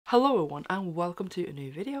Hello everyone and welcome to a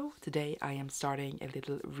new video. Today I am starting a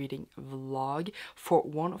little reading vlog for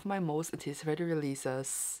one of my most anticipated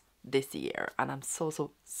releases this year, and I'm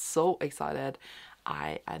so excited.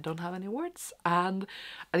 I don't have any words and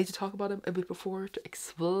I need to talk about them a bit before to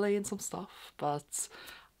explain some stuff, but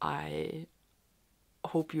I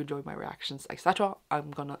hope you enjoy my reactions, etc.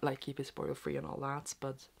 I'm gonna keep it spoiler free and all that,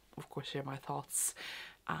 but of course share my thoughts,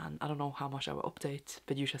 and I don't know how much I will update,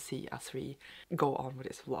 but you shall see as we go on with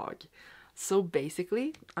this vlog. So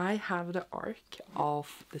basically I have the arc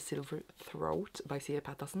of The Silver Throat by Siri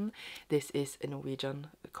Pettersen. This is a Norwegian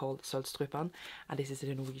called Sølvstrupen, and this is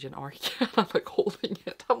the Norwegian arc. I'm holding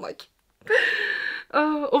it, I'm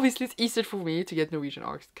obviously it's easier for me to get Norwegian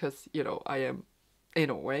arcs because, you know, I am in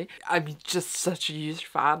Norway. I'm just such a huge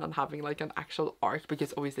fan and having an actual arc,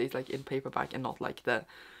 because obviously it's in paperback and not the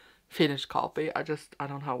finished copy. I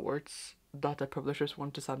don't have words that the publishers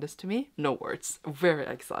want to send this to me. No words. Very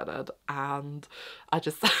excited, and I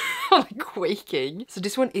just I'm quaking. So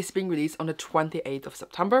this one is being released on the 28th of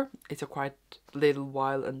September. It's a quite little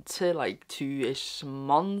while until 2-ish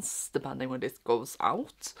months depending when this goes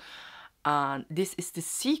out, and this is the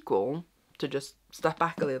sequel, to just step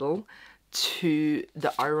back a little, to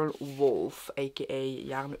The Iron Wolf, aka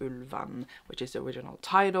Jernulven, which is the original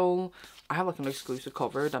title. I have an exclusive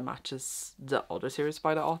cover that matches the other series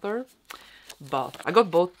by the author, but I got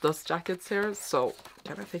both dust jackets here, so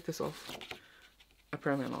can I take this off?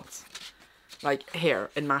 Apparently not. Here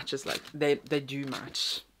it matches, they do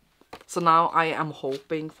match. So now I am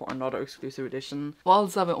hoping for another exclusive edition. Well,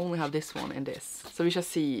 I will only have this one in this, so we shall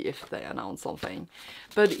see if they announce something.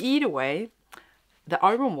 But either way, The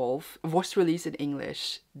Iron Wolf was released in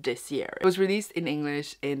English this year. It was released in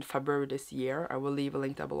English in February this year. I will leave a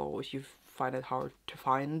link down below if you find it hard to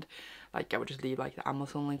find. I would just leave the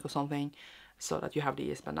Amazon link or something, so that you have the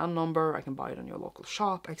ISBN number. I can buy it on your local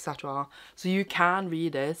shop, etc. So you can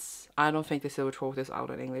read this. I don't think The Silver Throat is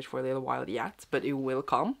out in English for a little while yet, but it will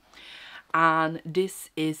come. And this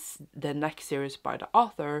is the next series by the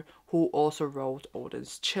author, who also wrote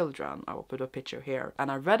Odin's Children. I will put a picture here. And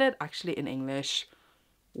I read it actually in English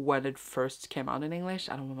when it first came out in English.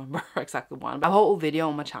 I don't remember exactly when. I have a whole video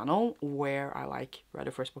on my channel where I read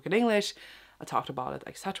the first book in English. I talked about it,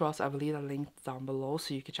 etc. So I will leave a link down below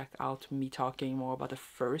so you can check out me talking more about the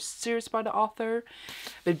first series by the author.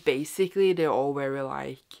 But basically they're all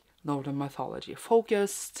very Northern mythology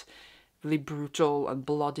focused, really brutal and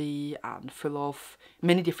bloody and full of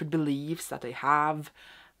many different beliefs that they have,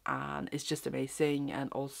 and it's just amazing,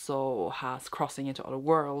 and also has crossing into other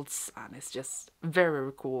worlds, and it's just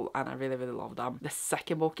very cool, and I really love them. The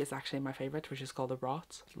second book is actually my favorite, which is called The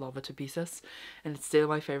Rot. Love it to pieces, and it's still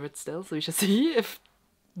my favorite still, so we shall see if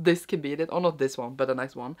this can beat it, or not this one but the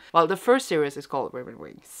next one. Well, the first series is called Women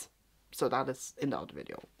Wings, so that is in the other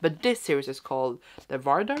video, but this series is called The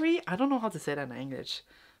Vardari. I don't know how to say that in English,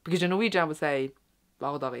 because the Norwegian would say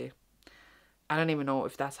Vardari. I don't even know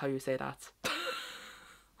if that's how you say that.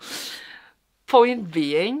 Point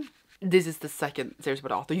being, this is the second series by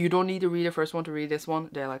the author. You don't need to read the first one to read this one.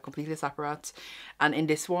 They're completely separate. And in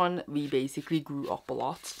this one, we basically grew up a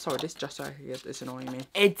lot. Sorry, this is annoying me.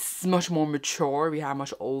 It's much more mature. We have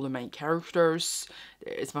much older main characters.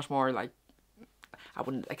 It's much more I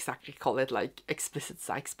wouldn't exactly call it explicit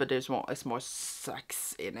sex, but it's more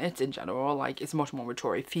sex in it in general. It's much more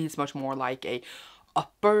mature. It feels much more like a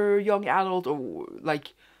upper young adult or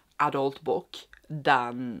adult book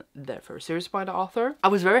than the first series by the author. I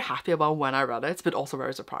was very happy about when I read it, but also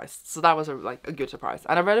very surprised. So that was a good surprise.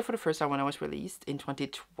 And I read it for the first time when it was released in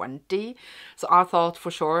 2020. So I thought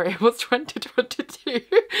for sure it was 2022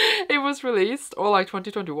 it was released, or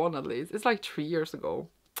 2021 at least. It's 3 years ago.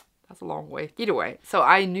 That's a long way. Either way, so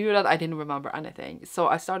I knew that I didn't remember anything. So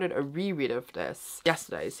I started a reread of this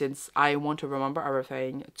yesterday, since I want to remember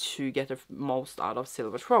everything to get the most out of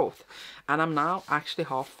Silver Throat. And I'm now actually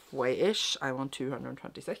halfway-ish. I'm on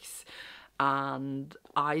 226. And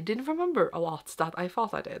I didn't remember a lot that I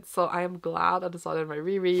thought I did. So I am glad I decided my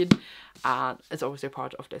reread, and it's obviously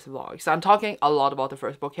part of this vlog. So I'm talking a lot about the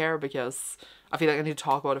first book here, because I feel I need to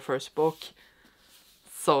talk about the first book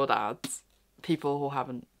so that people who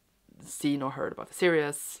haven't seen or heard about the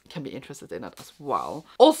series can be interested in it as well.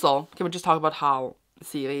 Also, can we just talk about how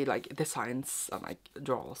Siri designs and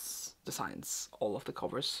designs all of the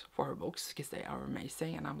covers for her books, because they are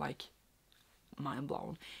amazing, and I'm mind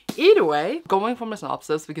blown. Either way, going from a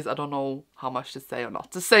synopsis, because I don't know how much to say or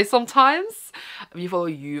not to say sometimes, we follow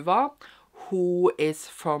Yuva, who is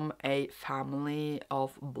from a family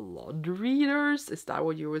of blood readers. Is that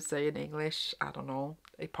what you would say in English? I don't know.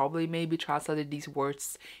 They probably maybe translated these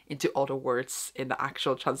words into other words in the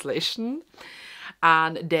actual translation.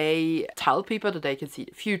 and they tell people that they can see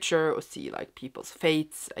the future or see like people's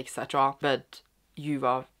fates, etc. But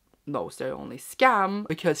Yuva knows they're only scam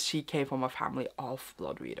because she came from a family of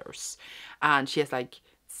blood readers, and she has like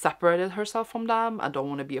separated herself from them and don't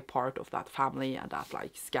want to be a part of that family and that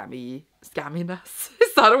like scamminess.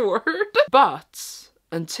 Is that a word? But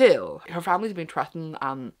until her family's been threatened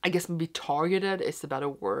and I guess maybe targeted is the better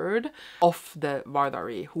word, of the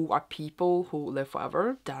Vardari, who are people who live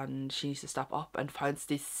forever, then she needs to step up and finds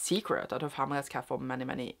this secret that her family has kept for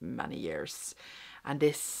many years. And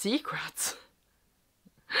this secret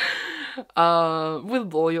will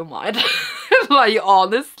blow your mind. Like,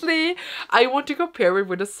 honestly, I want to compare it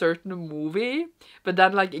with a certain movie, but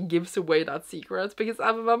then like it gives away that secret, because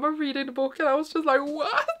I remember reading the book and I was just like,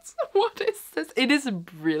 what is this? It is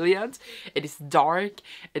brilliant, it is dark,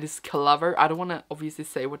 it is clever. I don't want to obviously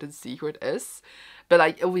say what the secret is, but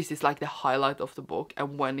like obviously it's like the highlight of the book,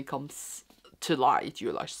 and when it comes to light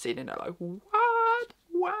you're like sitting there like, what?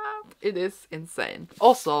 It is insane.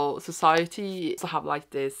 Also, society also have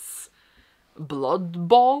like this blood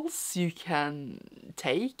balls you can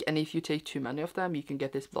take, and if you take too many of them you can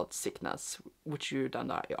get this blood sickness, which you then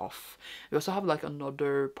die off. We also have like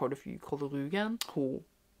another part of you called Rugen, who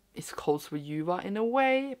is close with Yuva in a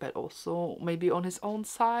way, but also maybe on his own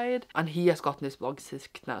side, and he has gotten this blood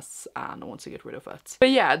sickness and wants to get rid of it. But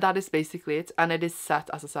yeah, that is basically it, and it is set,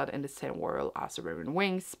 as I said, in the same world as the Raven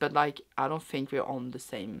Wings, but like I don't think we're on the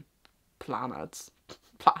same planet,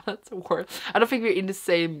 or I don't think we're in the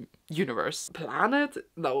same universe. Planet?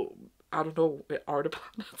 No, I don't know, are the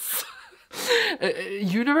planets?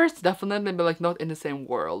 Universe definitely, but like not in the same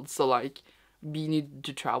world. So like we need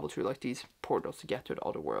to travel through like these portals to get to the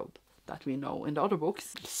other world that we know in the other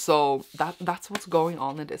books. So that's what's going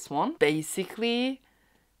on in this one. Basically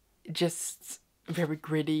just very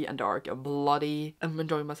gritty and dark and bloody. I'm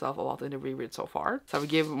enjoying myself a lot in the reread so far, so I will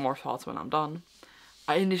give more thoughts when I'm done.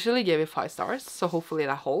 I initially gave it 5 stars, so hopefully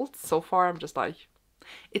that holds. So far I'm just like,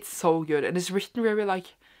 it's so good, and it's written very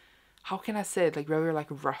like, how can I say it, like very like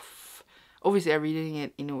rough. Obviously I'm reading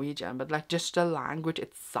it in Norwegian, but like just the language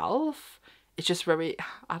itself, it's just very,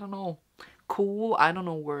 I don't know, cool. I don't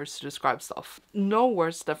know words to describe stuff. No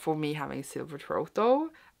words that for me having silver throat though.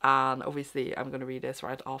 And obviously I'm gonna read this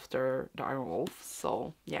right after the Iron Wolf,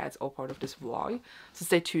 so yeah, it's all part of this vlog. So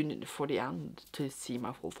stay tuned for the end to see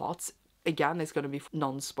my full thoughts. Again, it's gonna be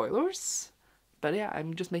non-spoilers, but yeah,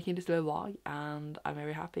 I'm just making this little vlog and I'm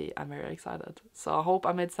very happy, I'm very excited. So I hope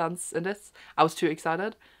I made sense in this. I was too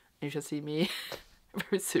excited. You shall see me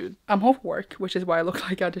very soon. I'm home from work, which is why I look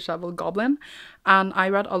like a disheveled goblin, and I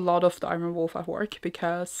read a lot of the Iron Wolf at work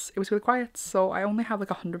because it was really quiet. So I only have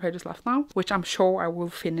like 100 pages left now, which I'm sure I will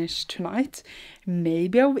finish tonight.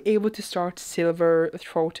 Maybe I'll be able to start Silver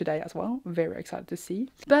Throat today as well. Very excited to see.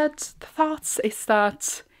 But the thoughts is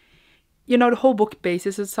that, you know, the whole book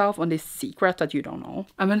bases itself on this secret that you don't know,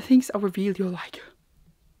 and when things are revealed you're like,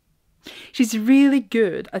 she's really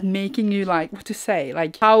good at making you like, what to say,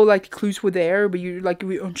 like how like the clues were there but you like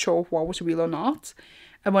were unsure what was real or not,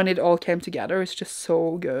 and when it all came together it's just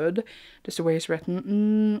so good. Just the way it's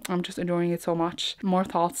written, I'm just enjoying it so much. More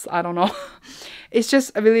thoughts, I don't know. It's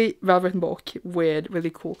just a really well written book with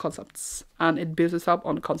really cool concepts, and it builds itself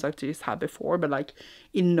on the concepts you had before, but like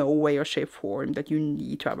in no way or shape form that you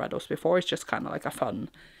need to have read those before. It's just kind of like a fun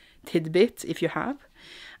tidbit if you have,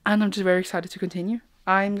 and I'm just very excited to continue.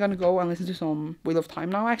 I'm gonna go and listen to some Wheel of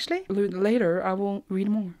Time now actually. Later I will read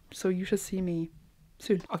more, so you should see me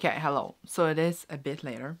soon. Okay, hello. So it is a bit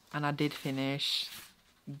later and I did finish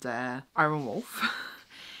the Iron Wolf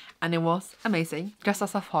and it was amazing, just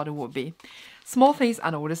as I thought it would be. Small things I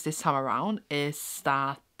noticed this time around is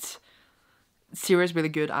that Siri is really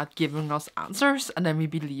good at giving us answers, and then we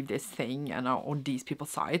believe this thing and are on these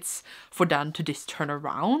people's sides, for them to just turn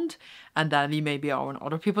around and then we maybe are on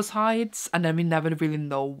other people's sides, and then we never really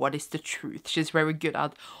know what is the truth. She's very good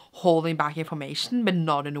at holding back information, but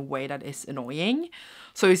not in a way that is annoying.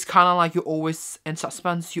 So it's kind of like you're always in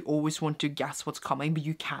suspense, you always want to guess what's coming, but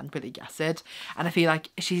you can't really guess it. And I feel like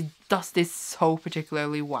she does this so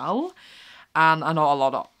particularly well, and I know a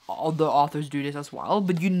lot of other authors do this as well,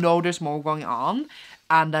 but you know there's more going on,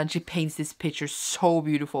 and then she paints this picture so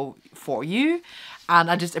beautiful for you,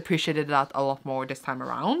 and I just appreciated that a lot more this time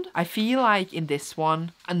around. I feel like in this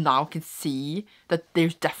one I now can see that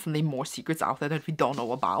there's definitely more secrets out there that we don't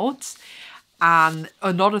know about. And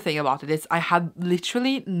another thing about it is I had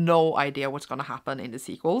literally no idea what's going to happen in the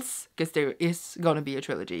sequels, because there is going to be a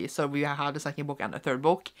trilogy, so we have the second book and the third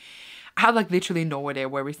book. I have like literally no idea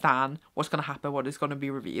where we stand, what's going to happen, what is going to be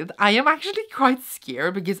revealed. I am actually quite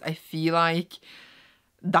scared because I feel like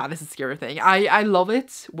that is a scary thing. I love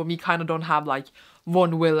it when we kind of don't have like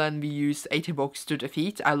one villain we use 80 books to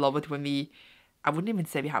defeat. I love it when I wouldn't even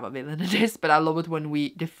say we have a villain in this, but I love it when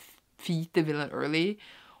we defeat the villain early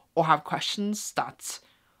or have questions that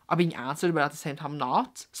are being answered but at the same time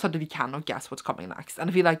not, so that we cannot guess what's coming next. And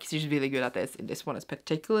I feel like she's really good at this in this one is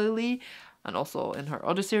particularly, and also in her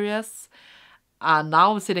other series. And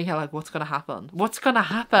now I'm sitting here like, what's gonna happen? What's gonna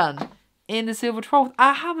happen in the Silver Throat?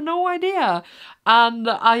 I have no idea, and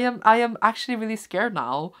I am actually really scared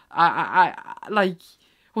now. I like,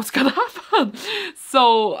 what's gonna happen?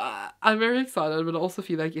 So I'm very excited, but I also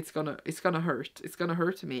feel like it's gonna hurt. It's gonna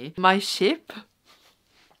hurt me. My ship,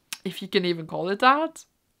 if you can even call it that,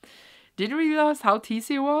 didn't realize how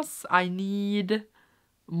teasy it was. I need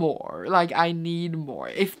more. Like, I need more.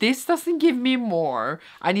 If this doesn't give me more,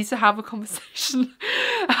 I need to have a conversation.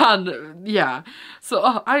 And yeah,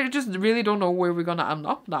 so I just really don't know where we're gonna end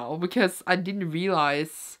up now, because I didn't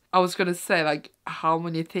realize, I was gonna say like how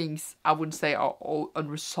many things I wouldn't say are all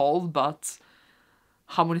unresolved, but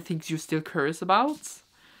how many things you're still curious about.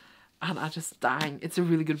 And I just, dang, it's a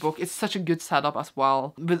really good book. It's such a good setup as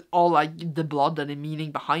well, with all like the blood and the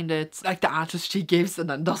meaning behind it, like the answers she gives and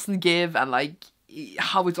then doesn't give, and like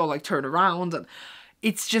how it's all like turned around, and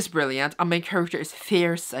it's just brilliant. And my character is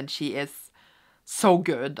fierce and she is so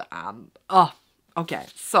good. And okay,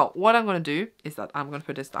 so what I'm gonna do is that I'm gonna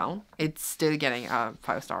put this down. It's still getting a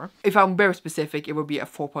 5-star. If I'm very specific, it would be a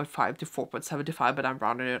 4.5 to 4.75, but I'm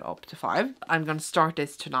rounding it up to 5. I'm gonna start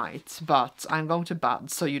this tonight, but I'm going to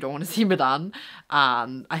bed, so you don't want to see me then.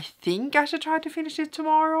 And I think I should try to finish it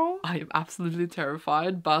tomorrow. I am absolutely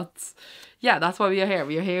terrified, but yeah, that's why we are here.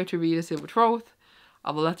 We are here to read A Silver Throat. I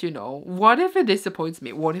will let you know. What if it disappoints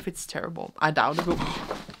me? What if it's terrible? I doubt it will.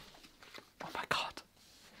 Oh my god.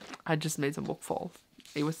 I just made some book fall.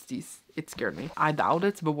 It scared me. I doubt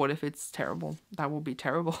it, but what if it's terrible? That would be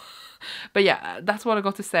terrible. But yeah, that's what I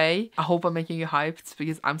got to say. I hope I'm making you hyped,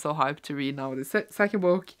 because I'm so hyped to read now the second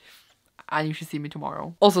book. And you should see me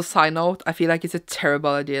tomorrow. Also, side note, I feel like it's a terrible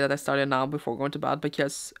idea that I started now before going to bed,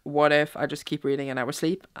 because what if I just keep reading and never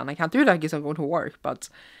sleep? And I can't do that because I'm going to work, but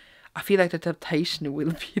I feel like the temptation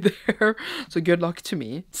will be there. So good luck to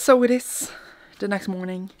me. So it is the next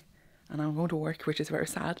morning and I'm going to work, which is very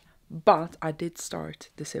sad. But I did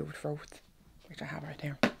start The Silver Throat, which I have right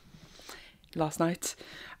here. Last night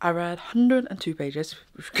I read 102 pages,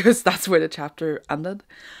 because that's where the chapter ended.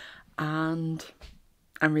 And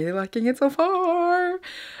I'm really liking it so far.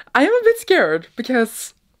 I am a bit scared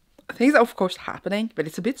because things are of course happening, but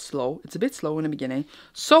it's a bit slow. It's a bit slow in the beginning.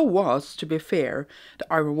 So was, to be fair,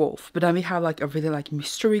 the Iron Wolf. But then we have like a really like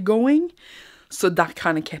mystery going. So that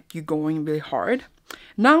kind of kept you going really hard.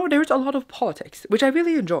 Now there's a lot of politics, which I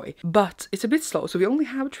really enjoy, but it's a bit slow. So we only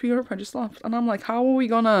have 300 pages left, and I'm like, how are we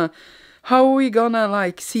gonna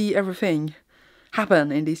like see everything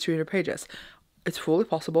happen in these 300 pages? It's fully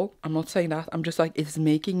possible. I'm not saying that. I'm just like, it's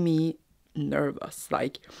making me nervous.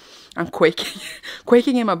 Like, I'm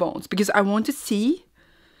quaking in my bones, because I want to see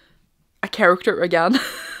a character again.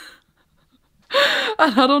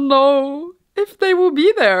 And I don't know if they will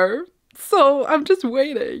be there. So I'm just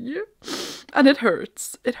waiting. And it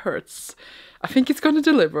hurts. It hurts. I think it's going to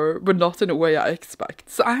deliver, but not in a way I expect.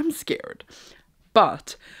 So I'm scared.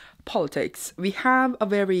 But politics. We have a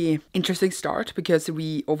very interesting start, because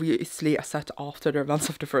we obviously are set after the events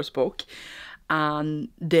of the first book. And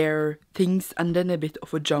their things end in a bit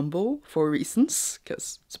of a jumble for reasons,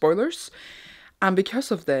 because spoilers. And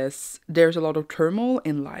because of this, there's a lot of turmoil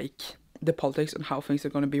in like the politics and how things are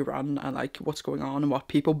going to be run, and like what's going on and what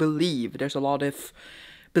people believe. There's a lot of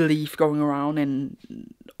belief going around in,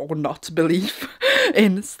 or not belief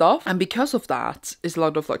in stuff. And because of that, it's a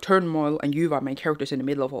lot of like turmoil, and Yuva, main character's in the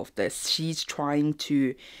middle of all of this. She's trying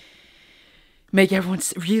to make everyone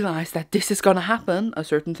realize that this is gonna happen, a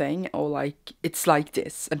certain thing, or like it's like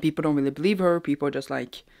this, and people don't really believe her. People are just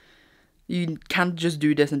like, you can't just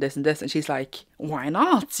do this and this and this, and she's like, why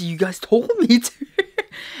not? You guys told me to.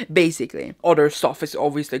 Basically, other stuff is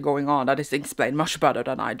obviously going on that is explained much better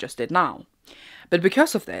than I just did now. But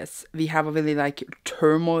because of this, we have a really like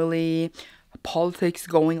turmoily politics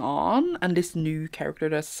going on, and this new character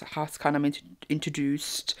that has kind of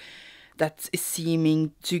introduced, that is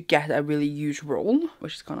seeming to get a really huge role,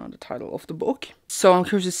 which is kind of the title of the book. So I'm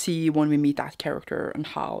curious to see when we meet that character and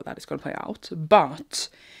how that is going to play out. But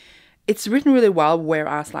it's written really well,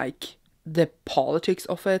 whereas like the politics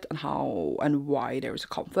of it and how and why there is a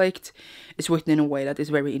conflict is written in a way that is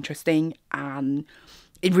very interesting, and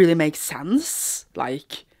it really makes sense,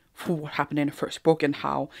 like, for what happened in the first book and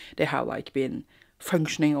how they have like been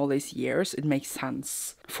functioning all these years. It makes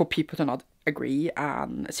sense for people to not agree,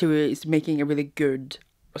 and Siri is making a really good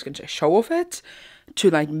was going to say, show of it, to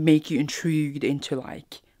like make you intrigued into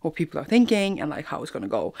like what people are thinking and like how it's gonna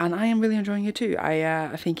go. And I am really enjoying it too.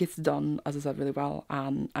 I think it's done, as I said, really well,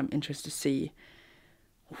 and I'm interested to see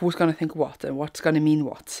who's gonna think what and what's gonna mean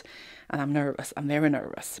what. And I'm nervous. I'm very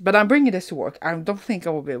nervous. But I'm bringing this to work. I don't think I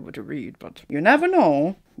will be able to read, but you never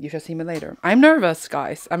know. You shall see me later. I'm nervous,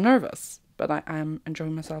 guys. I'm nervous, but I'm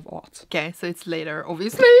enjoying myself a lot. Okay, so it's later,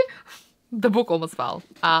 obviously. The book almost fell,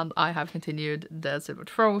 and I have continued the Silver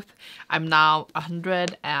Throat. I'm now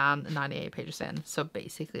 198 pages in, so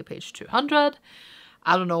basically page 200.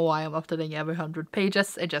 I don't know why I'm updating every 100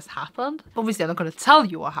 pages, it just happened. Obviously, I'm not going to tell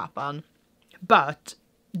you what happened, but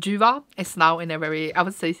Juva is now in a very, I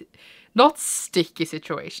would say, not sticky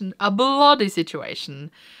situation, a bloody situation.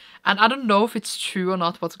 And I don't know if it's true or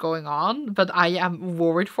not what's going on, but I am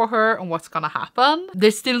worried for her and what's going to happen.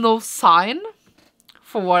 There's still no sign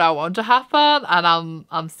for what I want to happen, and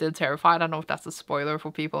I'm still terrified. I don't know if that's a spoiler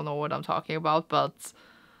for people who know what I'm talking about, but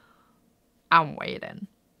I'm waiting.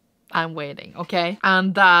 I'm waiting, okay?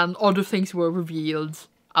 And then other things were revealed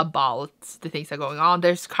about the things that are going on.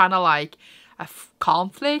 There's kind of like a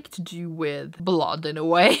conflict to do with blood in a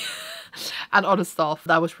way. And other stuff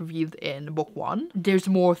that was revealed in book 1. There's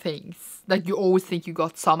more things. Like, you always think you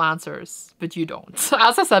got some answers, but you don't.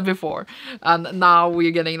 As I said before. And now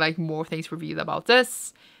we're getting like more things revealed about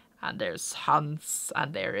this. And there's hunts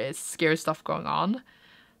and there is scary stuff going on.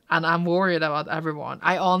 And I'm worried about everyone.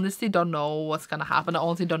 I honestly don't know what's gonna happen. I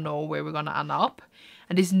honestly don't know where we're gonna end up.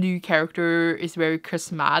 And this new character is very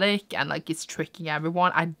charismatic and like it's tricking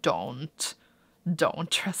everyone. I don't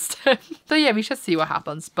trust him. So yeah, we shall see what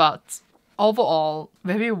happens, but overall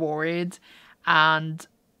very worried, and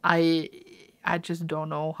I just don't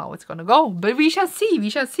know how it's gonna go, but we shall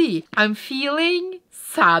see. I'm feeling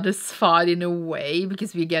satisfied in a way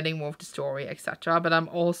because we're getting more of the story, etc., but I'm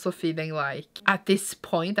also feeling like at this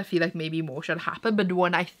point I feel like maybe more should happen. But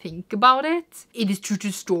when I think about it, it is true to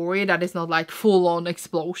the story that it's not like full-on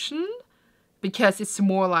explosion, because it's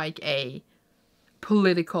more like a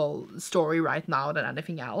political story right now than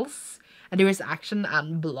anything else, and there is action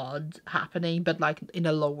and blood happening, but like in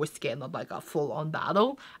a lower scale, not like a full-on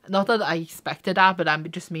battle. Not that I expected that, but I'm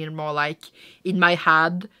just meaning more like in my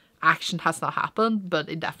head action has not happened, but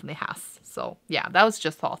it definitely has. So yeah, that was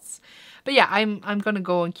just thoughts. But yeah, I'm gonna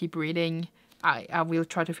go and keep reading. I will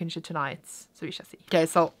try to finish it tonight, so we shall see. Okay,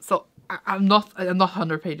 so I'm not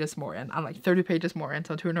 100 pages more in. I'm like 30 pages more in,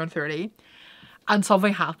 so 230, and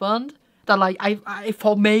something happened that like I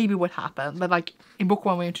thought maybe would happen. But like in book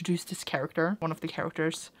 1 we introduced this character, one of the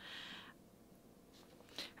characters.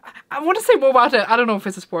 I want to say more about it. I don't know if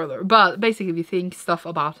it's a spoiler, but basically we think stuff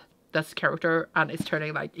about this character and it's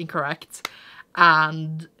turning like incorrect,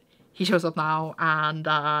 and he shows up now,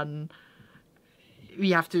 and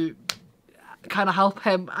we have to kind of help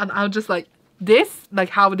him. And I'm just like, this, like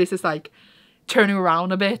how this is like turning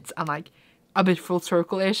around a bit and like a bit full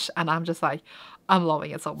circle-ish, and I'm just like, I'm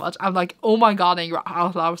loving it so much. I'm like, oh my god, I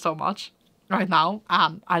out loud so much right now,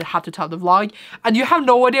 and I have to tell the vlog, and you have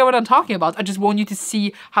no idea what I'm talking about. I just want you to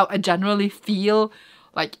see how I generally feel.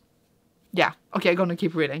 Like, yeah, okay, I'm gonna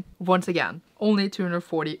keep reading. Once again, only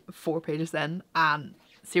 244 pages in, and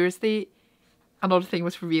seriously, another thing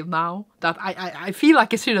was revealed now that I feel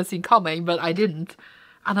like I should have seen coming, but I didn't.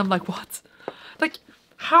 And I'm like, what? Like,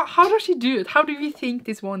 how does she do it? How do we think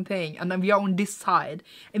this one thing and then we are on this side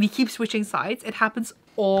and we keep switching sides? It happens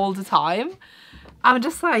all the time. I'm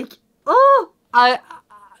just like, oh, I'm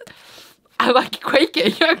like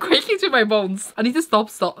quaking. I'm quaking to my bones. I need to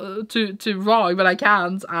stop to wrong, but I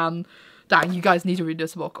can't. And dang, you guys need to read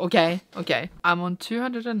this book, okay? Okay. I'm on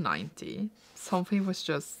 290. Something was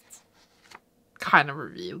just kind of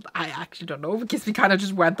revealed. I actually don't know, because we kind of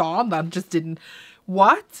just went on and just didn't.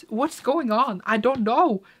 What's going on? I don't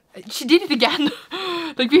know. She did it again.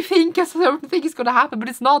 Like, we think a certain thing is gonna happen, but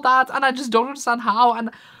it's not that, and I just don't understand how. And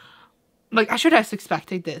like, I should have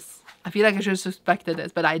suspected this. I feel like I should have suspected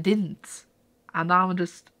this, but I didn't. And now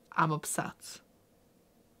I'm upset.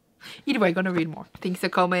 Either way, I'm gonna read more. Things are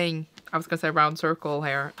coming. I was gonna say round circle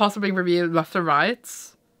here. Possibly revealed left and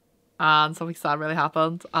right. And something sad really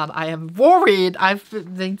happened. And I am worried. I've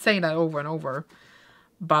been saying that over and over.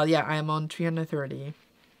 But yeah, I am on 330.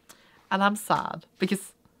 And I'm sad.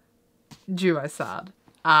 Because Juva is sad.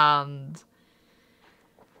 And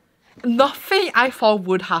nothing I thought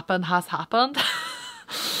would happen has happened.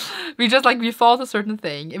 We thought a certain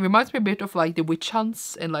thing. It reminds me a bit of like the witch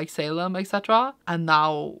hunts in like Salem, etc. And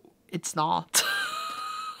now it's not.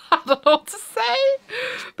 I don't know what to say.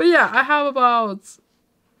 But yeah, I have about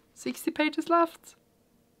 60 pages left.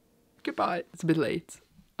 Goodbye. It's a bit late.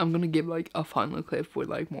 I'm gonna give like a final clip with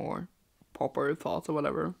like more proper thoughts or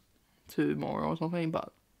whatever tomorrow or something,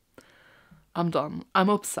 but I'm done. I'm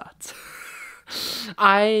upset.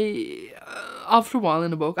 After a while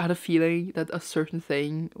in the book, I had a feeling that a certain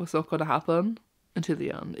thing was not going to happen until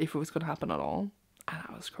the end, if it was going to happen at all, and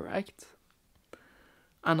I was correct.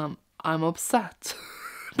 And I'm upset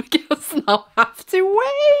because now I have to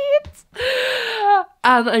wait.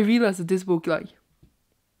 And I realized that this book, like,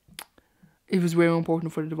 it was very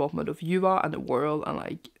important for the development of Yuva and the world, and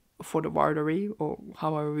like for the Vardery, or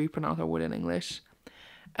however we pronounce our word in English.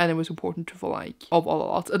 And it was important for like of all a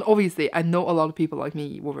lot. And obviously I know a lot of people like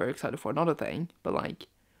me were very excited for another thing, but like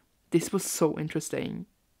this was so interesting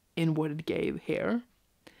in what it gave here.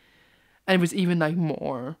 And it was even like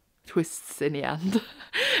more twists in the end.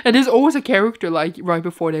 And there's always a character like right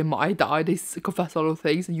before they might die, they confess all those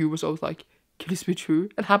things, and you was always like, can this be true?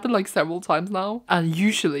 It happened like several times now, and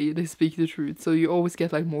usually they speak the truth, so you always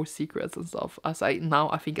get like more secrets and stuff. As I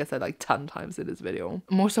think I said like 10 times in this video.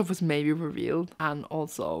 More stuff was maybe revealed, and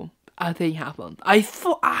also a thing happened. I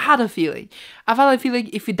had a feeling. I felt a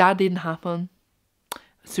feeling if that didn't happen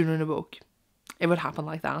sooner in the book, it would happen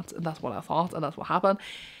like that, and that's what I thought, and that's what happened.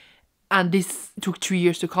 And this took 3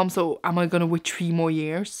 years to come, so am I gonna wait 3 more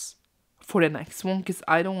years for the next one? Because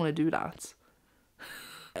I don't want to do that.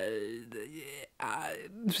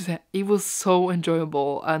 It was so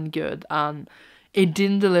enjoyable and good, and it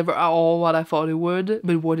didn't deliver at all what I thought it would,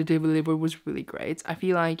 but what it did deliver was really great. I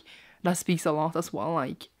feel like that speaks a lot as well.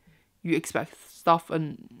 Like, you expect stuff,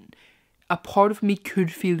 and a part of me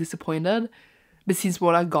could feel disappointed, but since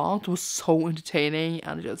what I got was so entertaining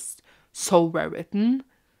and just so well written,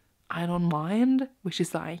 I don't mind, which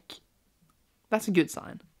is like, that's a good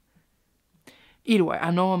sign. Either way, I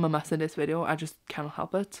know I'm a mess in this video, I just cannot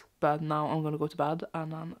help it, but now I'm gonna go to bed,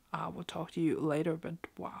 and then I will talk to you later. But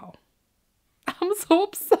wow, I'm so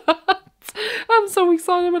upset. I'm so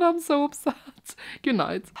excited, but I'm so upset. Good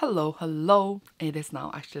night. Hello. It is now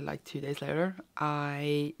actually like 2 days later.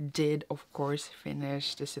 I did, of course,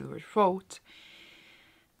 finish The Silver Throat,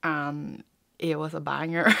 and it was a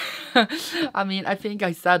banger. I mean, I think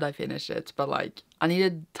I said I finished it, but like, I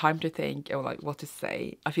needed time to think and like what to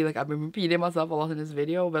say. I feel like I've been repeating myself a lot in this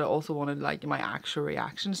video, but I also wanted like my actual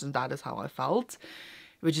reactions, and that is how I felt.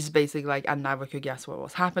 Which is basically like, I never could guess what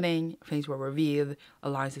was happening. Things were revealed,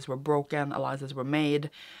 alliances were broken, alliances were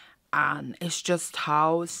made. And it's just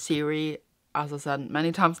how Siri, as I said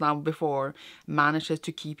many times now before, manages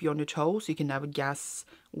to keep you on your toes. You can never guess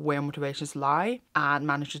where motivations lie, and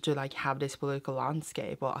manages to like have this political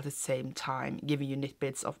landscape while at the same time giving you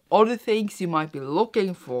nitbits of other things you might be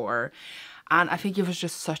looking for. And I think it was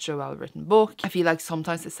just such a well-written book. I feel like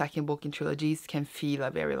sometimes the second book in trilogies can feel a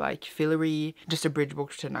very like fillery, just a bridge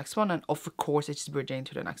book to the next one, and of course it's just bridging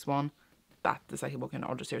to the next one. That the second book in the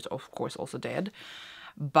other series of course also did.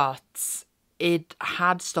 But it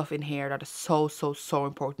had stuff in here that is so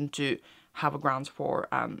important to have a grounds for,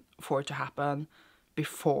 and for it to happen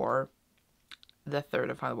before the third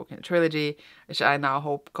and final book in the trilogy, which I now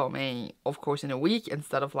hope coming, of course, in a week,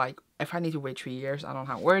 instead of like, if I need to wait 3 years, I don't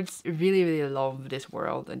have words. Really love this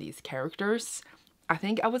world and these characters. I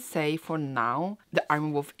think I would say for now, the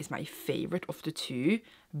Iron Wolf is my favorite of the two,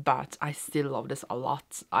 but I still love this a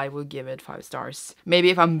lot. I will give it 5 stars. Maybe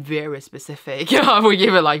if I'm very specific, I will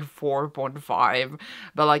give it like 4.5,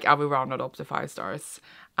 but like I will round it up to 5 stars.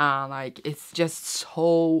 And like, it's just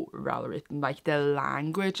so well written, like the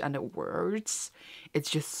language and the words, it's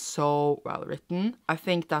just so well written. I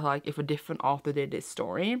think that like if a different author did this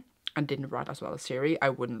story and didn't write as well as Siri, I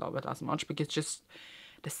wouldn't love it as much, because just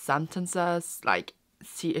the sentences, like,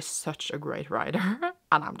 she is such a great writer,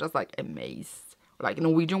 and I'm just like amazed. Like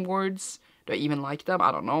Norwegian words, do I even like them?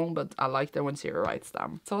 I don't know, but I like them when Siri writes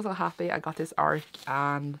them. So happy I got this arc,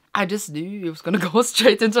 and I just knew it was gonna go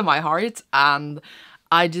straight into my heart, and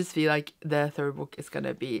I just feel like the third book is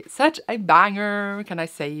gonna be such a banger. Can I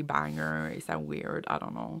say banger? Is that weird? I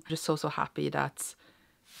don't know. I'm just so happy that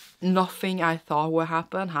nothing I thought would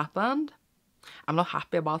happen happened. I'm not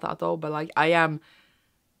happy about that though, but like I am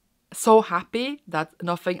so happy that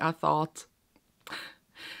nothing I thought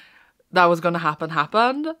that was gonna happen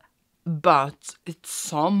happened, but it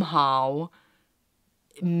somehow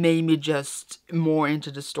made me just more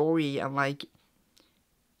into the story. And like,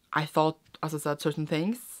 I thought, as I said, certain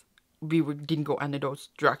things, didn't go any of those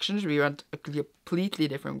directions. We went a completely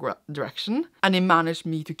different direction, and it managed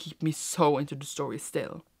me to keep me so into the story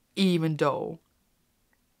still, even though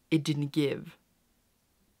it didn't give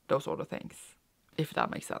those other things, if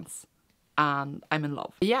that makes sense. And I'm in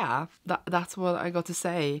love. Yeah, that's what I got to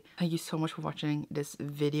say. Thank you so much for watching this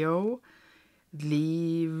video.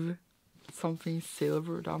 Leave something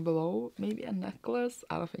silver down below. Maybe a necklace.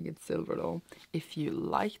 I don't think it's silver though. If you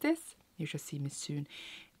like this, you shall see me soon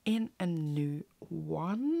in a new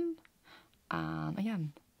one. And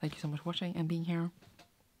again, thank you so much for watching and being here.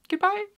 Goodbye.